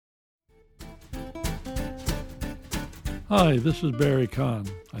Hi, this is Barry Kahn.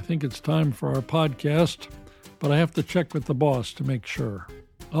 I think it's time for our podcast, but I have to check with the boss to make sure.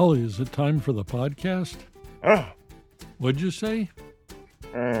 Ollie, is it time for the podcast? What'd you say?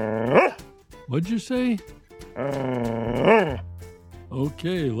 What'd you say?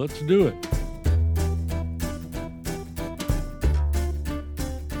 Okay, let's do it.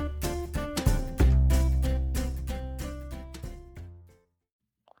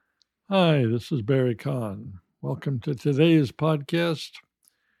 Hi, this is Barry Kahn. Welcome to today's podcast,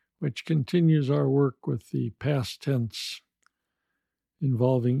 which continues our work with the past tense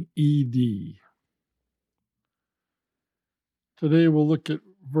involving ED. Today we'll look at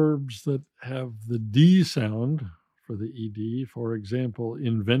verbs that have the D sound for the ED. For example,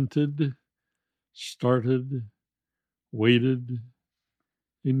 invented, started, waited,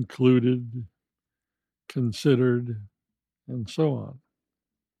 included, considered, and so on.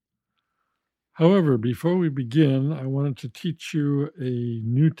 However, before we begin, I wanted to teach you a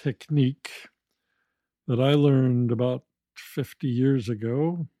new technique that I learned about 50 years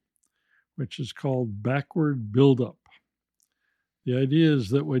ago, which is called backward buildup. The idea is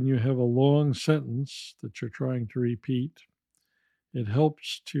that when you have a long sentence that you're trying to repeat, it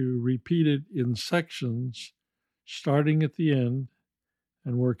helps to repeat it in sections, starting at the end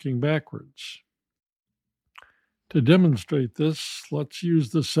and working backwards. To demonstrate this, let's use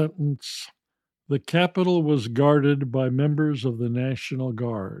the sentence, "The Capitol was guarded by members of the National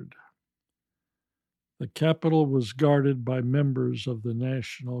Guard." The Capitol was guarded by members of the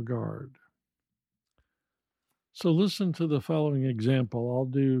National Guard. So listen to the following example. I'll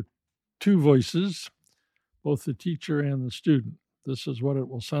do two voices, both the teacher and the student. This is what it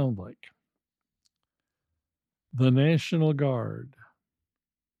will sound like. The National Guard.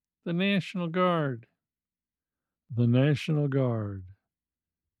 The National Guard. The National Guard.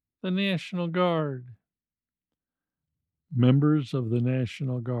 The National Guard. Members of the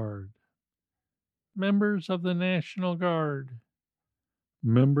National Guard. Members of the National Guard.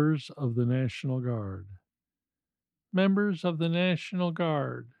 Members of the National Guard. Members of the National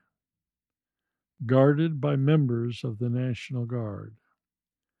Guard. Guarded by members of the National Guard.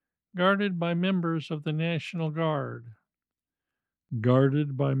 Guarded by members of the National Guard.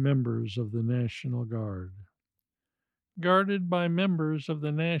 Guarded by members of the National Guard. Guarded by members of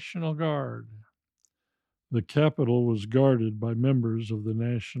the National Guard. The Capitol was guarded by members of the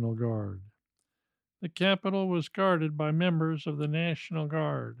National Guard. The Capitol was guarded by members of the National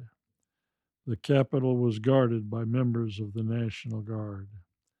Guard. The Capitol was guarded by members of the National Guard.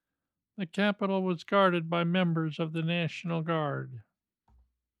 The Capitol was guarded by members of the National Guard.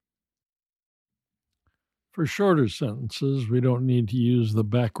 For shorter sentences, we don't need to use the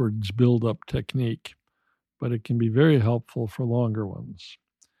backwards build-up technique, but it can be very helpful for longer ones.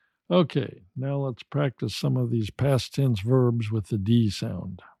 Okay, now let's practice some of these past tense verbs with the D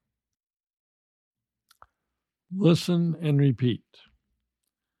sound. Listen and repeat.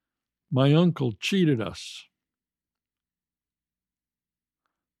 My uncle cheated us.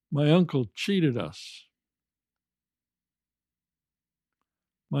 My uncle cheated us.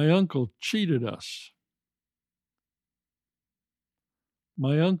 My uncle cheated us.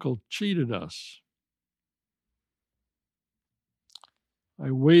 My uncle cheated us. I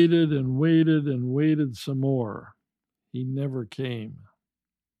waited and waited and waited some more. He never came.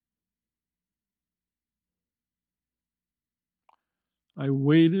 I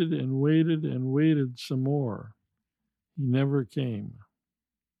waited and waited and waited some more. He never came.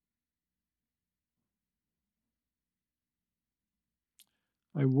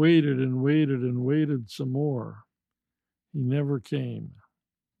 I waited and waited and waited some more. He never came.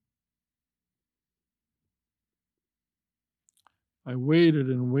 I waited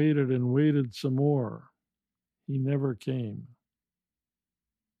and waited and waited some more. He never came.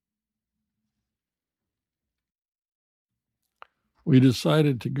 We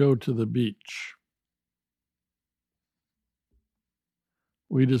decided to go to the beach.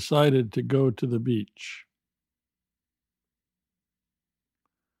 We decided to go to the beach.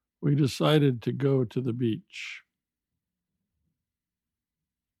 We decided to go to the beach.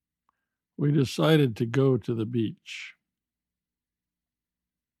 We decided to go to the beach.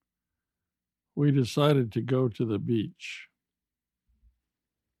 We decided to go to the beach.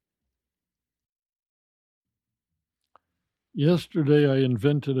 Yesterday, I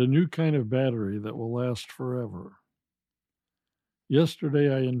invented a new kind of battery that will last forever.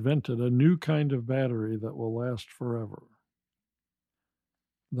 Yesterday, I invented a new kind of battery that will last forever.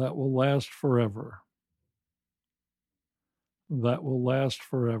 That will last forever. That will last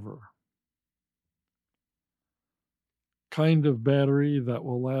forever. Kind of battery that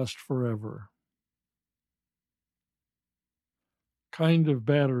will last forever. kind of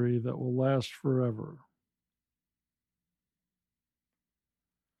battery that will last forever.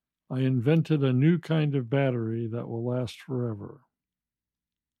 I invented a new kind of battery that will last forever.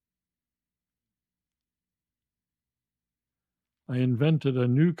 I invented a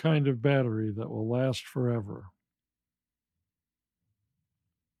new kind of battery that will last forever.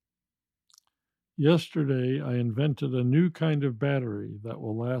 Yesterday, I invented a new kind of battery that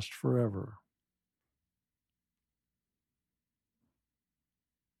will last forever.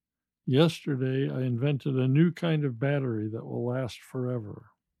 Yesterday, I invented a new kind of battery that will last forever.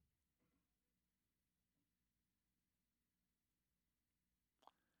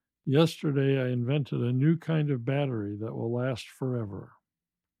 Yesterday, I invented a new kind of battery that will last forever.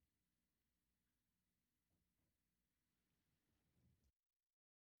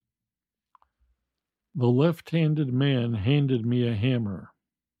 The left-handed man handed me a hammer.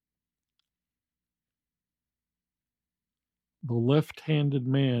 The left-handed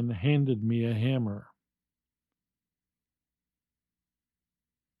man handed me a hammer.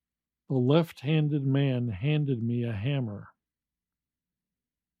 The left-handed man handed me a hammer.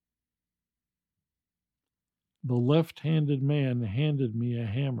 The left-handed man handed me a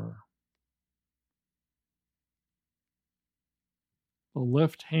hammer. The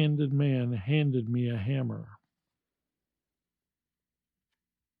left-handed man handed me a hammer.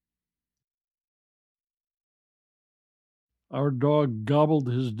 Our dog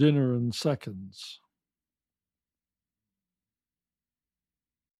gobbled his dinner in seconds.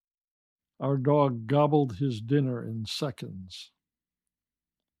 Our dog gobbled his dinner in seconds.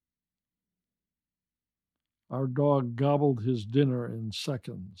 Our dog gobbled his dinner in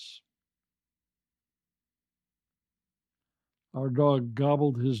seconds. Our dog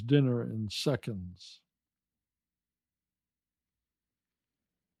gobbled his dinner in seconds.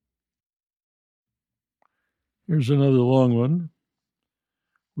 Here's another long one.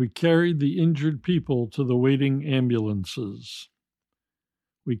 We carried the injured people to the waiting ambulances.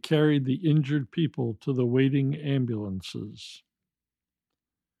 We carried the injured people to the waiting ambulances.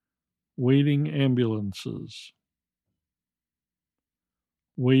 Waiting ambulances.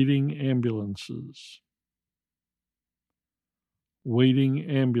 Waiting ambulances. Waiting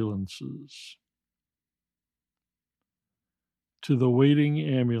ambulances. To the waiting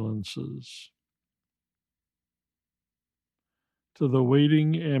ambulances. To the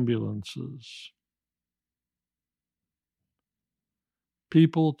waiting ambulances.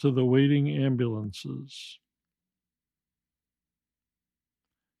 People to the waiting ambulances.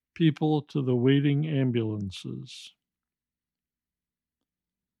 People to the waiting ambulances.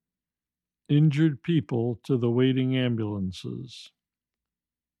 Injured people to the waiting ambulances.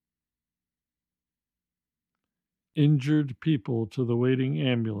 Injured people to the waiting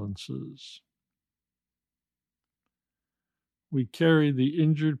ambulances. We carry the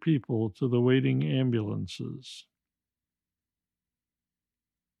injured people to the waiting ambulances.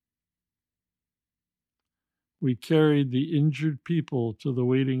 We carried the injured people to the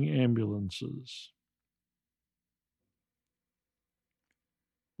waiting ambulances.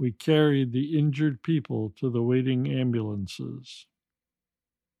 We carried the injured people to the waiting ambulances.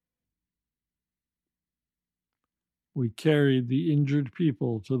 We carried the injured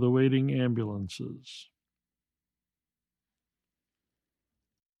people to the waiting ambulances.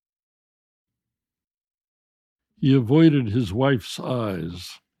 He avoided his wife's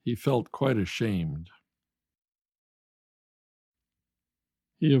eyes. He felt quite ashamed.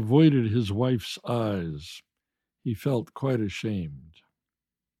 He avoided his wife's eyes. He felt quite ashamed.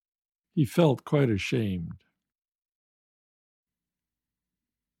 He felt quite ashamed.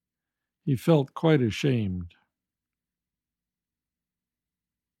 He felt quite ashamed.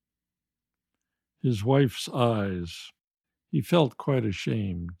 His wife's eyes. He felt quite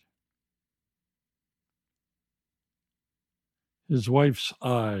ashamed. His wife's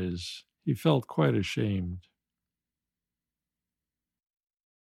eyes. He felt quite ashamed.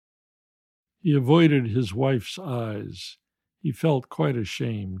 He avoided his wife's eyes. He felt quite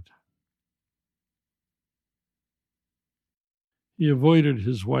ashamed. He avoided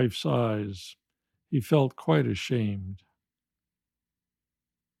his wife's eyes. He felt quite ashamed.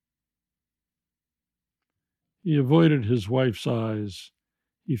 He avoided his wife's eyes.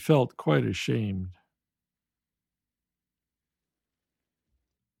 He felt quite ashamed.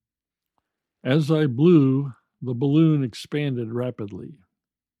 As I blew, the balloon expanded rapidly.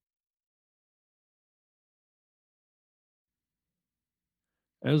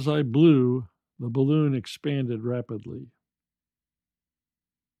 As I blew, the balloon expanded rapidly.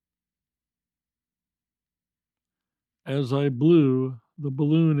 As I blew, the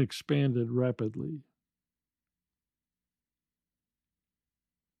balloon expanded rapidly.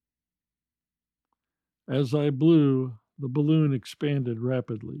 As I blew, the balloon expanded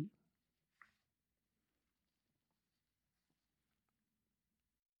rapidly.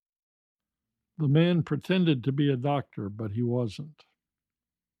 The man pretended to be a doctor, but he wasn't.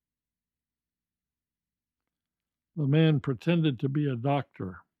 The man pretended to be a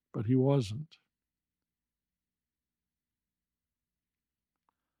doctor, but he wasn't.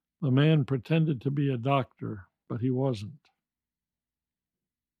 The man pretended to be a doctor, but he wasn't.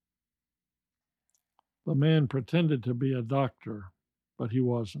 The man pretended to be a doctor, but he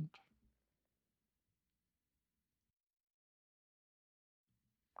wasn't.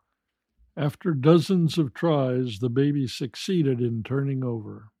 After dozens of tries, the baby succeeded in turning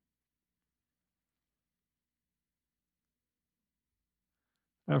over.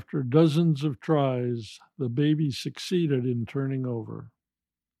 After dozens of tries, the baby succeeded in turning over.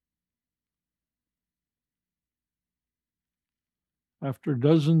 After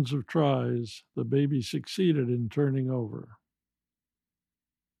dozens of tries, the baby succeeded in turning over.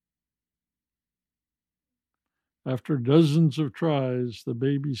 After dozens of tries, the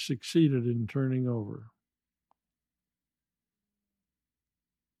baby succeeded in turning over.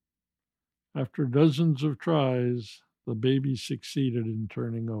 After dozens of tries, the baby succeeded in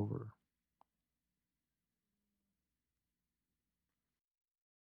turning over.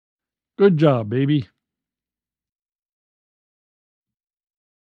 Good job, baby.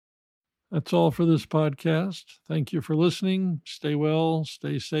 That's all for this podcast. Thank you for listening. Stay well,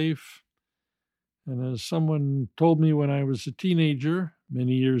 stay safe. And as someone told me when I was a teenager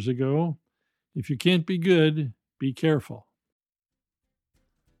many years ago, if you can't be good, be careful.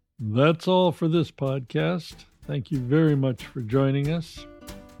 That's all for this podcast. Thank you very much for joining us.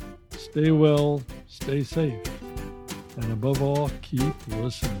 Stay well, stay safe, and above all, keep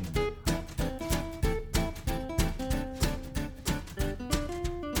listening.